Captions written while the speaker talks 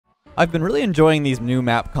I've been really enjoying these new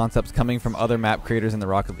map concepts coming from other map creators in the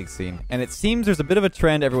Rocket League scene, and it seems there's a bit of a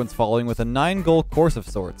trend everyone's following with a 9-goal course of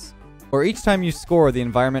sorts, where each time you score, the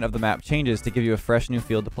environment of the map changes to give you a fresh new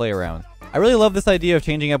field to play around. I really love this idea of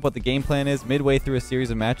changing up what the game plan is midway through a series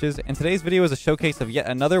of matches, and today's video is a showcase of yet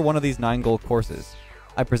another one of these 9-goal courses.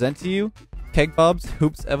 I present to you Keg Bob's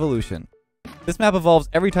Hoops Evolution. This map evolves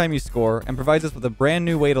every time you score, and provides us with a brand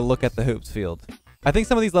new way to look at the hoops field. I think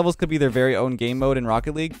some of these levels could be their very own game mode in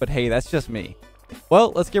Rocket League, but hey, that's just me.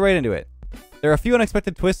 Well, let's get right into it. There are a few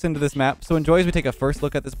unexpected twists into this map, so enjoy as we take a first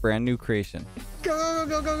look at this brand new creation. Go,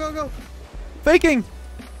 go, go, go, go, go. Faking!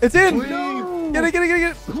 It's in! No. Get it, get it, get it,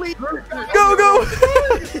 get it! Please. Go, go!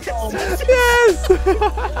 Yes!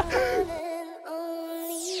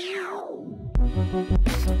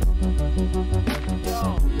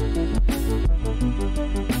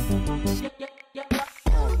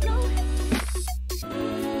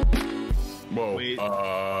 Whoa. Wait. Wait.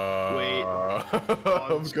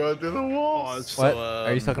 I'm going through the wall. What? So,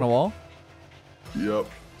 Are you stuck on a wall? Yep.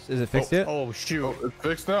 Is it fixed yet? Oh, shoot. Oh, it's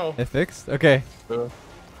fixed now. It fixed? Okay. Yeah.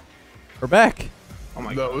 We're back. Oh, my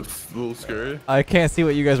That God. was a little scary. I can't see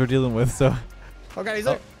what you guys were dealing with, so. Okay, he's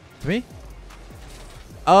Oh, there. to me?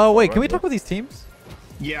 Oh, wait, can we talk with these teams?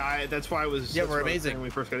 Yeah, that's why I was. Yeah, that's we're what I was amazing. saying when we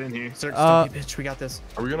first got in here. Sir, Uh, don't be a bitch. We got this.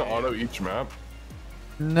 Are we gonna auto each map?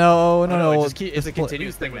 No, no, no. It's a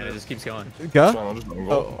continuous thing, man. It just keeps going. Go?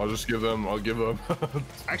 Fine, I'll just give them. I'll give them.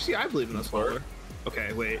 Actually, I believe in us. Fuller.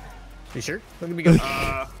 Okay, wait. You sure? Look at me go.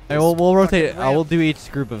 Hey, we'll rotate. I will do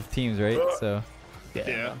each group of teams, right? So.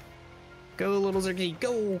 Yeah. Go, little Zerky.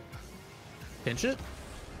 Go. Pinch it.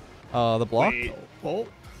 The block. Wait, Oh.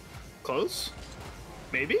 close?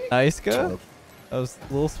 Maybe? Nice go. That was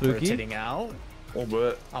a little spooky. Rotating out. A little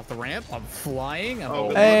bit. Off the ramp. I'm flying. I'm, Oh,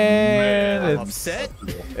 I'm And it's, upset.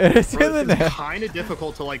 it's in Bro, the it's net. kind of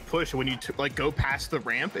difficult to like push when you like go past the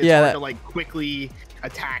ramp. It's Yeah, hard that- to like quickly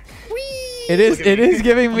attack. It is. Look at It me. is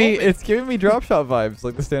giving me. hoping. It's giving me drop shot vibes,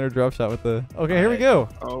 like the standard drop shot with the. Okay, here we go.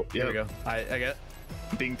 Oh, There we go. I get.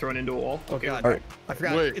 Being thrown into a wall. Oh Okay. God. Alright. I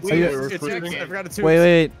forgot. Wait, it's, wait, it's, we're it's, switching? I forgot it's Wait,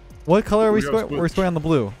 wait. What color are we We gotta scoring? We're switch. scoring on the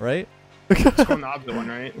blue, right? It's on the opposite one,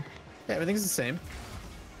 right? Yeah, everything's the same.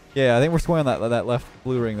 Yeah, I think we're scoring on that left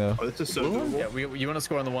blue ring though. Oh, this is so Blue one? doable. Yeah, you want to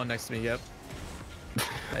score on the one next to me? Yep.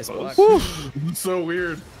 Nice block. Woo. It's so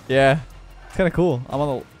weird. Yeah, it's kind of cool. I'm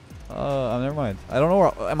on the. Never mind. I don't know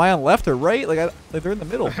where. Am I on left or right? Like they're in the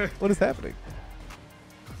middle. What is happening?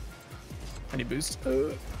 I need boost.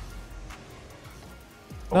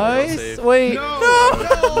 Nice. save. Wait. No!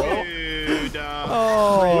 No. Dude.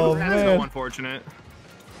 Oh That's so man. unfortunate.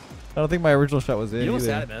 I don't think my original shot was in. You almost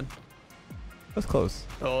either. had it, man. That's close.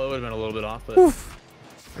 Oh, it would have been a little bit off, but Oof.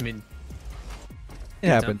 I mean, It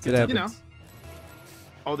happens. It Good time. happens. You know.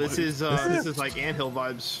 Oh, this is like anthill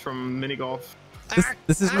vibes from mini golf.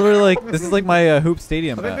 This is literally like my hoop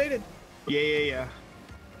stadium I've been map. baited. Yeah.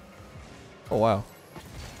 Oh wow.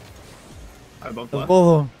 I bumped Both left.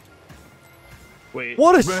 of them. Wait.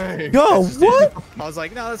 What a Bang. go! What? I was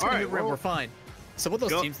like, no, that's gonna Alright, be rim. well, We're fine. So what those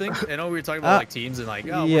go. teams think? I know we were talking about like teams and like,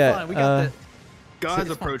 oh, yeah, we're fine. We got the God has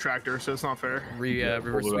a it's fine. protractor, so it's not fair.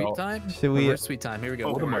 reverse pull it sweep out. time. Should we? Reverse sweep time. Here we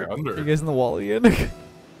go. What am I Are you under? guys in the wall again?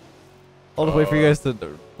 I'll just wait for you guys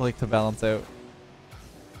to balance out.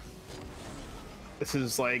 This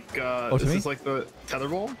is like to this me? is like the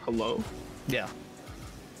tetherball. Hello. Yeah.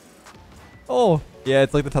 Oh yeah,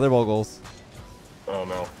 it's like the tetherball goals. Oh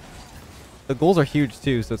no. The goals are huge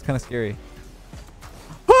too, so it's kind of scary.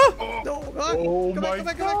 No. Oh Go back, my go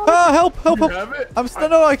back, go back. Ah! Help! Help! You Help! have it? I'm still.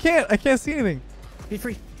 No, I can't. I can't see anything. Be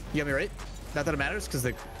free. You got me right. Not that it matters because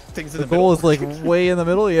the things in The the goal middle. is like way in the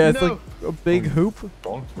middle. Yeah, it's No. like a big hoop.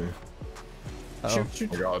 Donked me. Uh-oh. Shoot, Oh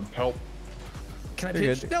shoot. my god. Help. Can I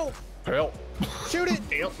You're pitch? good. No. Help. Shoot it.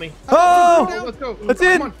 Help me. Oh! Let's go. That's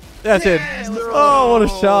Come in. on. That's in. Yeah, let's Oh, what a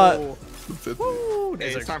shot! That's it. Woo.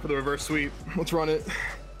 Hey, it's time for the reverse sweep. Let's run it.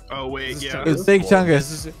 Oh wait, This is yeah. It's Big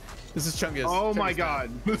Chungus. This is Chungus. Oh my Chungus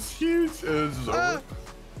God. This is huge. This is over.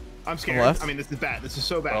 I'm scared. left? I mean, this is bad. This is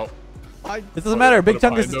so bad. Oh, I, It doesn't matter. Big Put it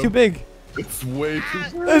Chungus is behind too him. big. it's way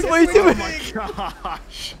too. That's way too Oh big. my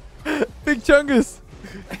gosh. Big Chungus.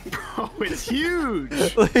 Oh, it's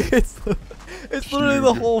huge. Like it's literally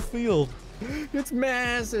the whole field. it's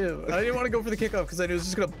massive. I didn't want to go for the kickoff because I knew it was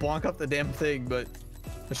just gonna bonk up the damn thing, but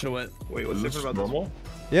I should have went. Wait, what's Is this different about this? normal?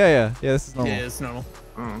 Yeah. This is normal. Yeah, it's normal.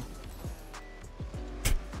 Oh.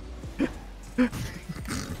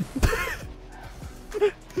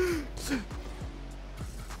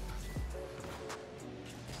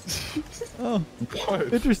 Oh,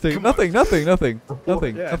 What? interesting. Come on. Nothing. Yeah, Nothing's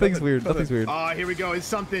nothing, weird. Nothing's weird. Here we go. It's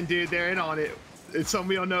something, dude. They're in on it. It's something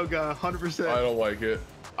we don't know, 100%. I don't like it.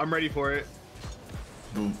 I'm ready for it.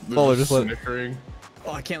 Bowler, just let it. snickering.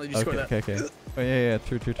 Oh, I can't let you score that. Okay. Oh yeah,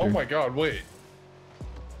 true. Oh my god, wait.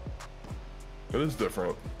 It is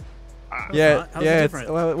different. Yeah, How's it yeah. different?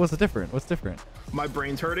 Well, what's the different? What's different? My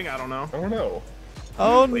brain's hurting. I don't know. I don't know.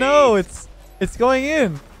 Oh no, it's going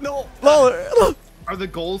in. No. Bowler. Are the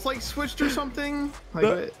goals like switched or something? Like,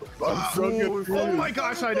 No. I'm so confused. oh my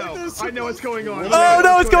gosh, I know. I know what's going on. Oh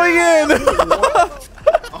no, it's going in.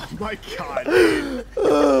 Oh my god.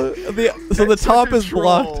 So the top is control.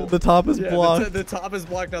 blocked. The top is Yeah, blocked. the top is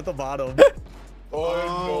blocked, not the bottom. Oh, I have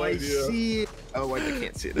no Oh, I idea. see it. Oh, wait, I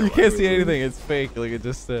can't see it. You can't see anything. It's fake. Like it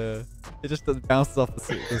just bounces off the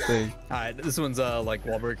thing. Alright, this one's like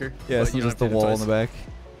wall breaker. Yeah, but it's you don't just the have to wall hit in it the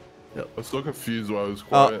back. I'm so confused why I was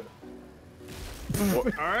Oh. quiet.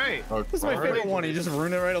 What? All right. Oh, This is my alright. favorite one. You just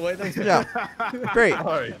ruined it right away. Thanks. man. Yeah, great,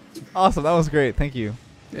 Alright. awesome. That was great. Thank you.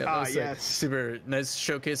 Yeah, that was sick. Yes. Super nice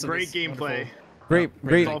showcase. Of Great this gameplay.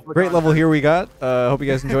 Great golf level here we got. Hope you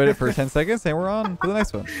guys enjoyed it for 10 seconds, and we're on to the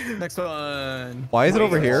next one. wonderful. Next one. Why is it Wait,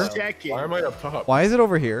 over here? check it. Why am I up top? Why is it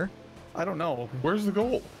over here? I don't know. Where's the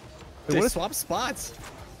goal? They what is- swap spots.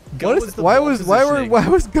 What is? Why was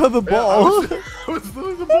Gun the ball? Yeah, I was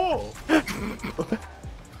doing the ball.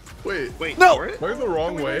 Wait, Wait, No! for it? am I the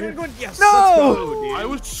wrong way? Yes. No! Oh, dude. I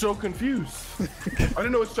was so confused. I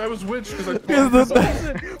didn't know which I was which because I Because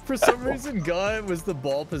the- For some reason, God was the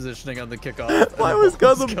ball positioning on the kickoff. Why was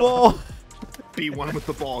Gun the ball? B1 with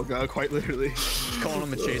the ball, quite literally. Calling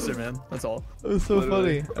him a chaser, man. That's all. It was so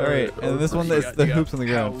Literally. funny. All right, and this one You is got- the you got- hoops on the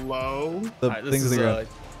ground. Hello? The Alright, this things on is, the ground.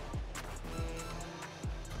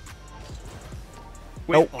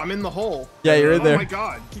 Wait, Oh. I'm in the hole. Yeah, you're in there. Oh my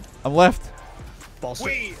god. I'm left. Ball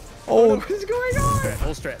straight. Wait. Oh, What is going on?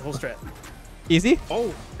 Whole strat. Whole strat. easy.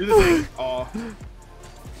 Oh, do the thing. Oh.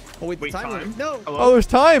 Oh wait, the Wait, time. time? No. Oh, Hello? there's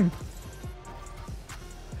time.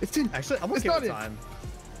 It's in. Actually, I'm It's okay with not in. time.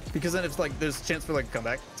 Because then it's like there's a chance for like a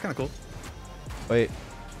comeback. It's kind of cool. Wait,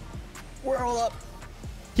 We're all up.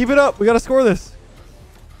 keep it up. We gotta score this.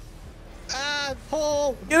 Ah,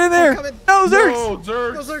 hole. Get in there. coming. No, Zerx. No,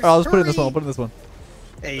 Zerg. Those are- Oh, I'll just put it in this one. hurry. I'll put it in this one.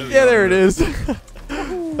 Hey. Yeah, there it is.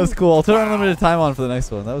 That's cool. I'll turn unlimited time on for the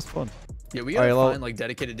next one. That was fun. Yeah, we Alright, gotta well- find like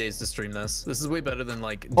dedicated days to stream this. This is way better than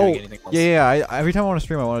like doing Oh, anything else. yeah. Every time I want to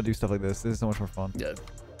stream, I want to do stuff like this. This is so much more fun. Yeah.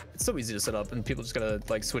 It's so easy to set up, and people just gotta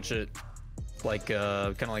like switch it, like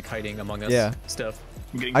kind of like hiding among us. Yeah. Stuff.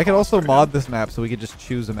 I'm getting I could tossed also right mod this map so we could just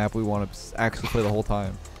choose a map we want to actually play the whole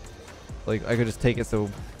time. Like, I could just take it so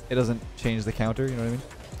it doesn't change the counter, you know what I mean?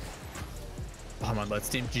 Come on, let's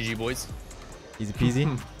team. GG boys. Easy peasy.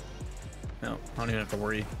 No, I don't even have to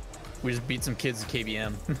worry. We just beat some kids at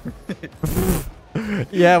KBM.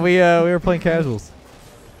 Yeah, we were playing casuals.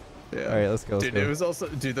 Yeah. All right, let's go. Dude, it was also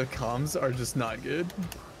dude. The comms are just not good.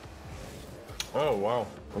 Oh wow,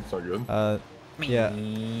 that's not good. Yeah.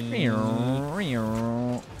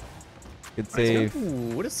 Good save.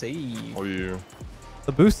 Ooh, what a save. Oh you.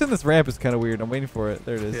 The boost in this ramp is kind of weird. I'm waiting for it.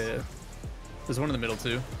 There it is. Yeah. There's one in the middle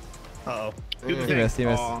too. Uh oh. Do the You thing. missed, you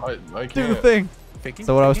missed. Aw. I Do the can't. thing. Faking.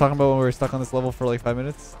 So what I was faking? talking about when we were stuck on this level for like 5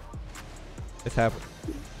 minutes, it's happened.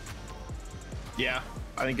 Yeah,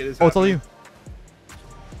 I think it is. Oh, it's all happening. you.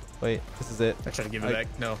 Wait, this is it. I tried to give it back.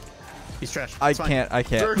 No. He's trash. I It's fine. can't. I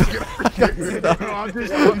can't. Zerg, No, I'm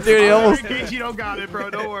just, Dude, he almost- in case you don't got it, bro.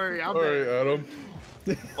 Don't worry. I'm Alright, there. Adam.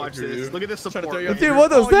 Watch Look at this. you. Look at this Trying to support. throw you up. Dude,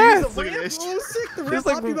 what was Oh, that? use the Look at ramp. this. Oh, sick. The ramp Just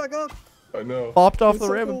like- popped you back up. I know. Popped off It's the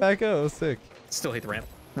so ramp cool. and back out. It was sick. Still hate the ramp.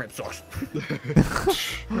 Ramp sucks.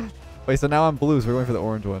 Wait, so now I'm blue, so we're going for the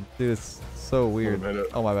orange one. Dude, it's so weird. minute.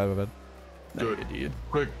 Oh, my bad, my bad. No, Do it. good, dude.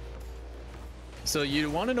 Quick. So you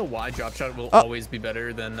want to know why drop shot will Oh. always be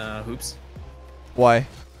better than hoops? Why?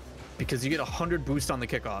 Because you get 100 boost on the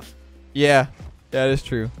kickoff. Yeah. Yeah, it is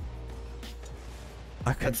true.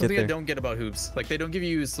 I That's couldn't get something I there. don't get about hoops. Like they don't give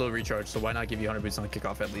you slow recharge, so why not give you 100 boost on the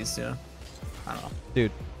kickoff at least? Yeah. I don't know.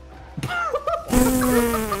 Dude.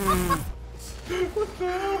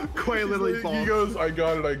 Quite literally He falls. goes, I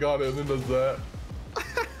got it, and then does that.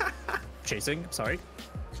 Chasing. Sorry.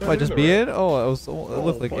 Might just be in? Oh, it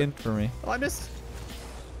looked like what? in for me. Oh, I missed.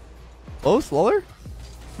 Oh, Slower?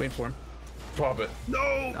 Waiting for him. Pop it.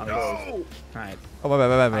 No, No, no. All right. Oh, my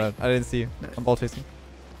bad. I didn't see you. I'm ball chasing.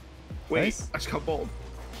 Wait, Nice. I just got bold.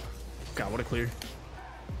 God, what a clear.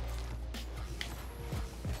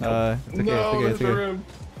 It's okay, No, it's there's okay. the rim.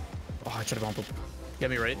 Oh, I tried to bump him. Get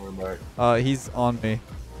me right. We're back. He's on me.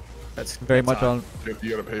 That's Very that's much hot. on. You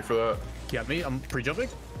gotta pay for that? Got me. I'm pre-jumping.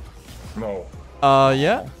 No.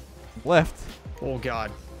 Yeah. Left. Oh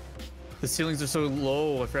God. The ceilings are so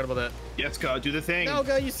low. I forgot about that. Yes, God, do the thing. No,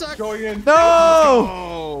 God, you suck. Going in.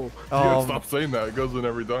 No! Oh, Dude, stop saying that. It goes in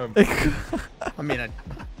every time. I mean, it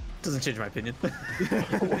doesn't change my opinion.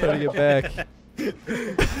 Trying to get back.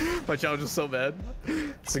 My challenge was so bad.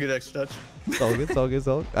 It's a good extra touch. It's all good. It's all good. It's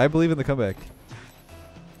all good. I believe in the comeback.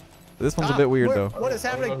 This one's a bit weird though. What is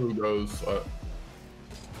I don't know happening? who goes. Oh,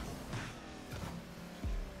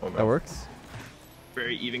 no. That works.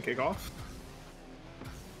 Very even kickoff.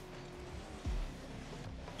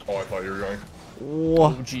 Oh, I thought you were going. Whoa.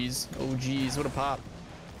 Oh jeez. Oh jeez. What a pop.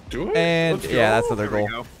 Do it. And Let's yeah, go. that's another There we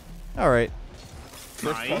goal. go. All right.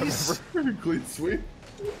 Nice. Clean sweep.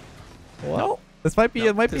 Well, this might be. No,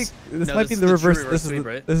 it might this- be. This no, might this be is the the reverse. true This is reverse the. sweep,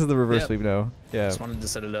 right? This is the reverse Yep. sweep now. Yeah. Just wanted to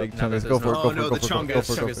set it up. Big No, Chungus, there's go for it. no- Go Oh, for no, it. Go the for it. Go Chungus. for it. It's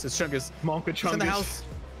Go for it. Chungus. It's Chungus. Monka It's in the Chungus. house.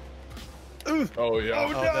 Oh yeah. Oh,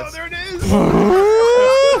 no, that's- there it is.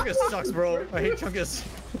 Chungus sucks, bro. I hate Chungus.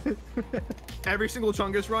 Every single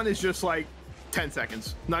Chungus run is just like 10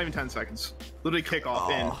 seconds. Not even 10 seconds. Literally kickoff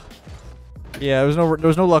in. Yeah, there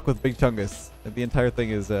was no luck with Big Chungus. The entire thing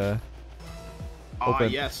is Ah,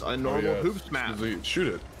 open. yes, a Oh, normal yeah. hoops map.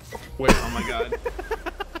 Shoot it. Wait. Oh my god.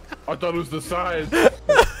 I thought it was the size. What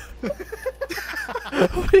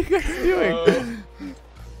are you guys doing?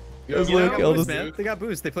 Yeah, They got I'll boost, just- man. They got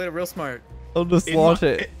boost. They played it real smart. I'll just In launch my-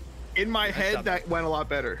 it. In my head, job. that went a lot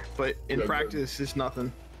better, but in Yeah, practice, it's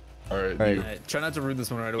nothing. All right. All right. You, Alright, try not to ruin this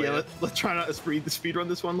one right away. Yeah, let's try not to speed run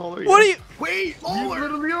this one, Lawler. What are you? Wait, you Lawler!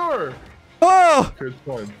 literally are. Oh! Okay, it's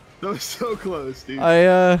fine. That was so close, dude.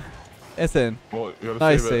 It's in. Well, you gotta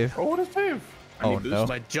Nice save it. save. Oh, what a save! I need Oh boost. no.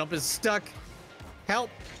 My jump is stuck. Help!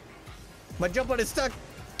 My jump button is stuck.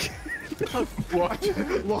 Watch.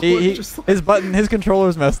 Lawler He, just like, his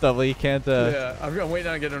controller's messed up. Like he can't. Yeah, I'm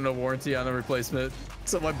waiting on getting a warranty on a replacement.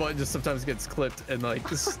 So my button just sometimes gets clipped and like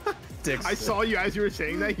just sticks. I saw you as you were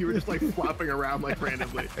saying that. You were just like flopping around like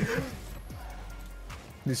randomly.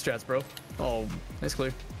 New strats, bro. Oh, nice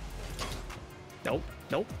clear. Nope,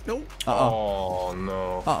 nope, nope. Oh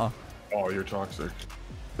no. Uh-uh. Oh, you're toxic.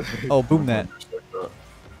 Oh, boom that. Just like that.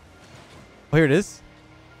 Oh, here it is.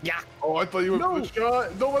 Yeah. Oh, I thought you would put a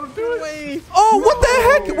shot. Don't let him do it. Wait. Oh, what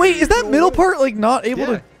the heck? Wait, is that No middle way. part like not able Yeah,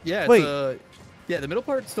 to? yeah. Wait. Yeah, the middle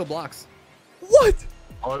part still blocks. What?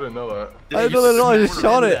 Oh, I didn't know that. I didn't know that at all. I just smash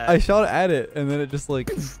shot into it. that. I shot it at it, and then it just like.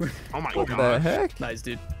 Oh my What the god. heck? Nice,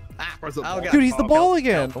 dude. Ah, Where's the oh, ball? God. Dude, he's the Oh, ball help,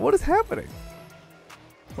 again. What is happening?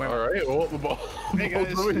 Where am I? All right. Well, the ball. Hey, ball's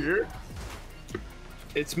guys. over here.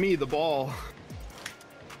 It's me, the ball.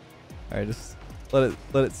 All right, just let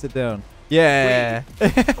it sit down. Yeah.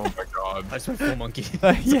 Oh my god. I just went full monkey.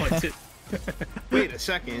 Yeah. That's all I did. Wait a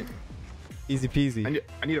second. Easy peasy.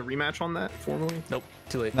 I need a rematch on that formally. Nope,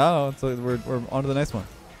 too late. No, it's like we're on to the next one.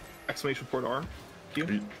 Exclamation point R. Are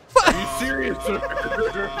you serious?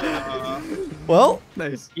 Well,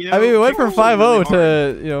 Nice. You I mean, we went from kickball's really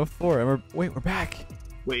 5-0 hard. to 4. And we're back.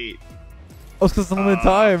 Wait. Oh, it's because it's limited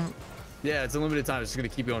time. Yeah, it's a limited time. It's just gonna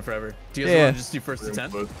keep going forever. Do you guys Yeah. want to just do first to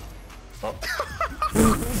 10? Oh.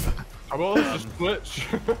 How about let's just switch?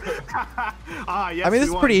 Ah, yes. I mean, this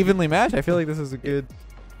we is pretty won. evenly matched. I feel like this is a good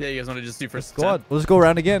Yeah, you guys want to just do first to 10? squad. We'll just go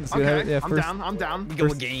around again. See what Okay, happens. Yeah, I'm first, down. I'm down. We go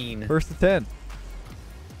First- again. first to 10.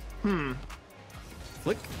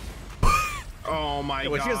 Flick. Oh my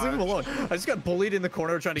Wait, god. you guys leave him alone. I just got bullied in the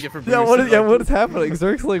corner trying to get for boost. Yeah, what is and, what is happening?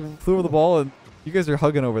 Zerk's like threw over the ball and you guys are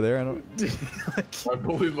hugging over there. I don't. I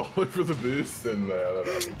bullied Lolly for the boost, and I don't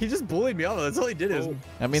know. He just bullied me off. That's all he did is.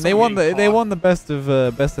 I mean, Someone they won getting they caught. won the best of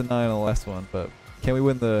 9 on the last one, but can we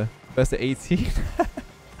win the best of 18?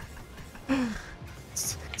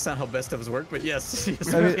 It's not how best ofs work, but yes.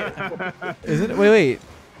 yes I we mean- can. Isn't it? Wait.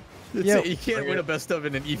 It's- yeah. You can't win a best of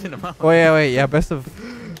in an even amount. Oh yeah, wait, yeah, best of.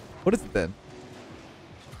 What is it then?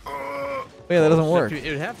 Oh, yeah, that doesn't work. It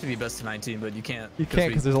would have to be best of 19, but you can't. You can't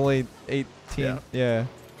because there's only 18. Yeah. Yeah.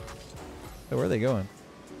 So where are they going?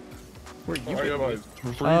 Where you I got my been?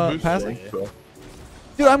 free boost. passing. right, so.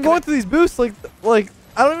 Dude, I'm going through these boosts like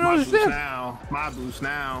I don't even My boost understand. now. My boost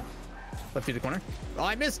now. Left you the corner. Oh,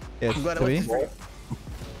 I missed. Yeah, I'm glad I to left me? this for you.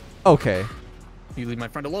 Okay. You leave my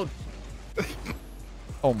friend alone.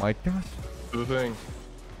 Oh my gosh. Do the thing.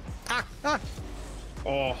 Ah, ah.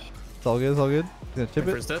 Oh. It's all good. It's all good. He's gonna chip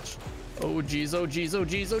My it. first touch. Oh, jeez. Oh, jeez. Oh,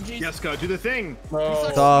 jeez. Oh, jeez. Yes, go. Do the thing. No.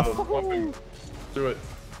 It's off. Nothing. Do it.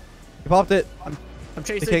 He popped it. I'm They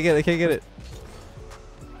chasing. can't get it. They can't get it.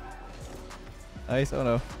 Nice. Oh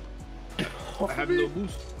no. I have no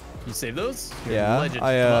boost. You save those? You're a Yeah. legend.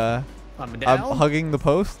 I'm I'm down. hugging the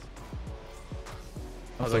post.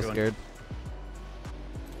 I'm How's so that going? scared.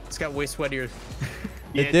 It's got way sweatier.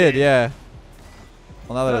 Yeah, It did. Yeah.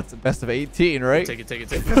 Well, now that it's the best of 18, right? Take it, take it,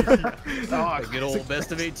 take it. Oh, A good old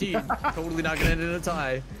best of 18. Totally not gonna end in a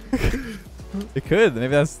tie. It could. Maybe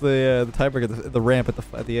that's the tiebreaker, the ramp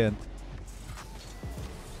at the end.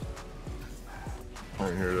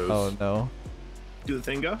 Alright, here it is. Oh no. do the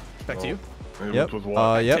thing, go. Back to you. Yep. Was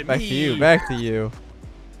what? Yep. Back to you. Back to you.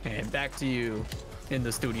 And back to you in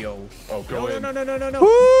the studio. Oh, go in. No.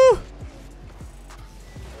 Woo!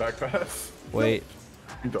 Back pass. Wait.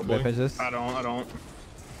 You Did I doubling. finish this? I don't.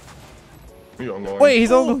 You ongoing. Wait,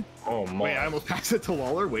 he's on. Oh my. Wait, I almost passed it to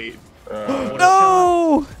Waller. Wait.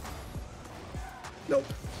 No! Nope.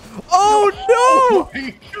 Oh no!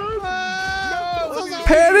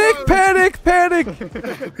 Panic! Panic! Panic!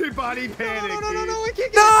 Everybody panic. No, I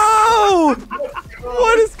can't get No!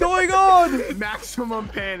 What is going on? Maximum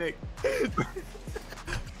panic.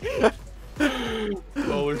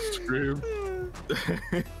 Lower scream.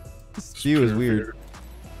 This view is weird.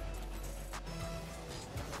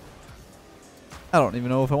 I don't even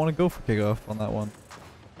know if I want to go for kickoff on that one.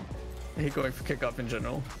 I hate going for kickoff in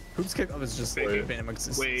general. Hoops kickoff is just Wait.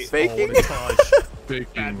 Wait. Faking? touch.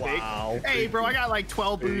 Faking. Wow. Hey, bro, I got like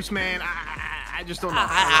 12 boosts, man. I just don't know.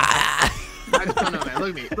 I just don't know, man. Look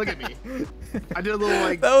at me. Look at me. I did a little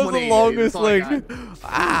like. That was the 180. That's longest all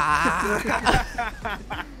I like.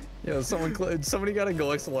 got. Yo, somebody got a Go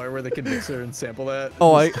XLR where they can mixer and sample that.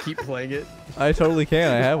 Oh, Just keep playing it. I totally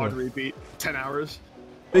can. I have On one. repeat. 10 hours.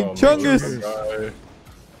 Big Oh, Chungus. guy.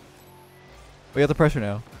 We got the pressure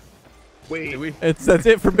now. Wait. Did we? That's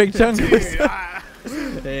it for Big Chungus.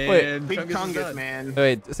 Dude, And Big Chungus is Chungus, done. man.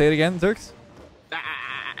 Wait, say it again, Zerks.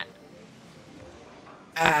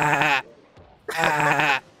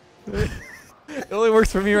 It only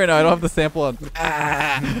works for me right now. I don't have the sample on.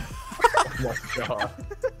 Oh my god.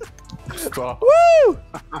 Stop. Woo!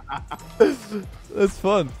 That's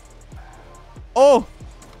fun. Oh,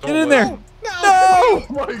 get in there. No! Oh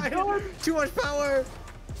my god. Too much power.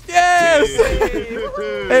 Yes!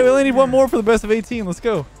 Dude. Hey, we only need one more for the best of 18. Let's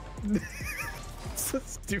go. So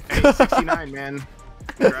stupid. 69, man.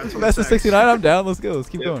 Congrats on Best the of sex. 69. I'm down. Let's go. Let's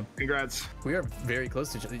keep Yep, going. Congrats. We are very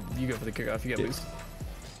close to each other. You go for the kickoff. You get Yeah. boost.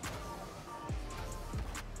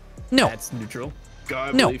 No. That's neutral. Go,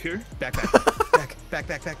 I No. believe here. Back. Back.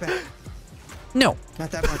 No.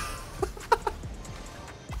 Not that much.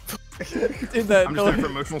 Dude, that I'm just there for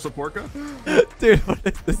emotional support. Go. Dude, what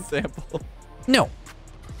is this sample? No.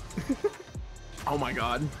 Oh my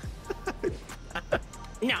god.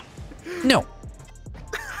 No. No.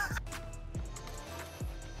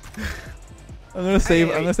 I'm gonna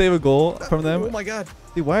save a goal from them. Oh my god.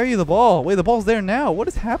 Dude, why are you the ball? Wait, the ball's there now. What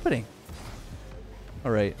is happening?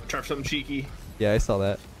 All right. Try for something cheeky. Yeah, I saw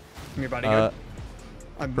that. I'm your bodyguard.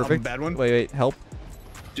 I'm a Perfect. bad one. Wait, help.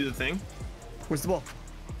 Do the thing. Where's the ball?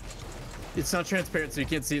 It's not transparent, so you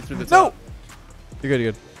can't see it through the No. top. You're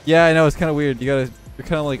good. Yeah, I know. It's kind of weird. You're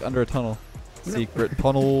kind of like under a tunnel. Secret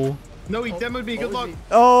tunnel. No, he demoed me. Good luck.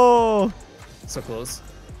 Oh. So close.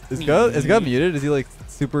 Is God muted? Is he like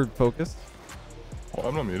super focused? Oh,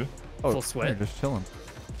 I'm not muted. Oh, Full sweat. You're just chilling.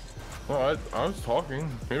 Oh, I was talking.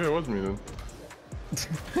 Maybe I was muted.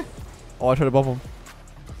 Oh, I tried to bump him.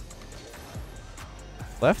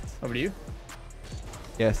 Left? Over to you.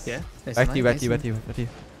 Yes. Yeah. Nice Back and to you. light, Back to you. nice Back to you. Back to you.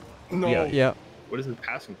 No. Yeah. Yeah. What is his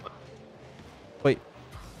passing play? Wait.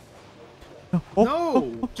 No. Oh.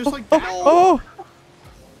 No, just like that. Oh.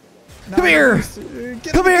 Come here.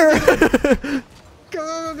 Get Come him. here.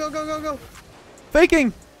 Go.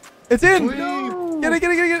 Faking. It's in. No. Get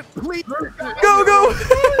it. Please. Go.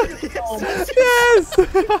 Yes.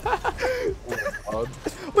 God.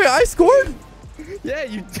 Wait, I scored? Yeah,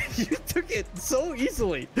 you took it so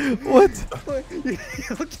easily. What? Look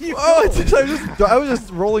at you. Oh, go. I was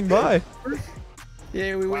just rolling by.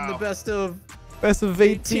 Yeah, we win the Wow. best of. Best of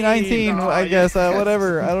 18, 19, Oh, I guess. yes.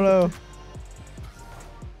 Whatever. I don't know.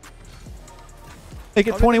 Make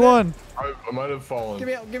it Oh, 21. I might have fallen. Give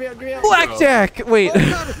me out. Blackjack. Wait. Oh,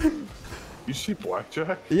 God. You see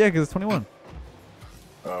blackjack? Yeah, because it's 21.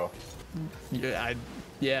 Oh.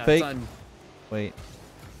 Yeah, Fake. Son. Wait.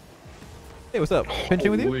 Hey, what's up?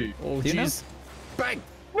 Pinching with you? Holy- Oh, Do you know? jeez. Bang.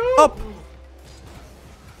 Up.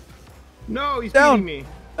 No, he's Down. beating me.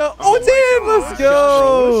 Oh, it's in. my Let's God.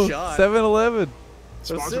 go. What a shot. 7-Eleven.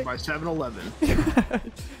 Sponsored sick. by 7-Eleven.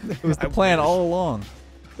 It was the plan all along.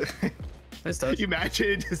 Nice touch. You imagine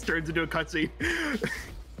it just turns into a cutscene.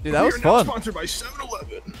 Dude, that was We are now fun. Sponsored by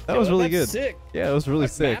 7-Eleven. That was really good. That's sick. Yeah, it was really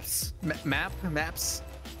sick. Maps.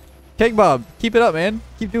 Cake Bob, keep it up, man.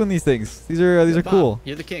 Keep doing these things. These are Bob, cool.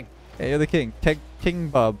 You're the king. Yeah, you're the king. King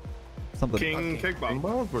Bob. Something. King King Kickbomb.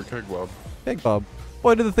 Bob or Keg Bob? Cake Bob.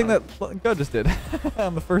 Boy, I did the thing that God just did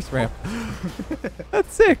on the first ramp.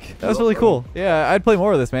 That's sick. That was really cool. Yeah, I'd play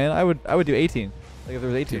more of this, man. I would do 18. Like if there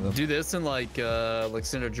was 18 of them. Do this in like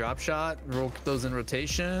center drop shot. Roll those in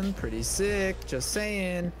rotation. Pretty sick. Just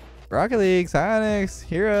saying. Rocket League, Sonics,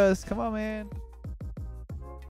 hear us. Come on, man.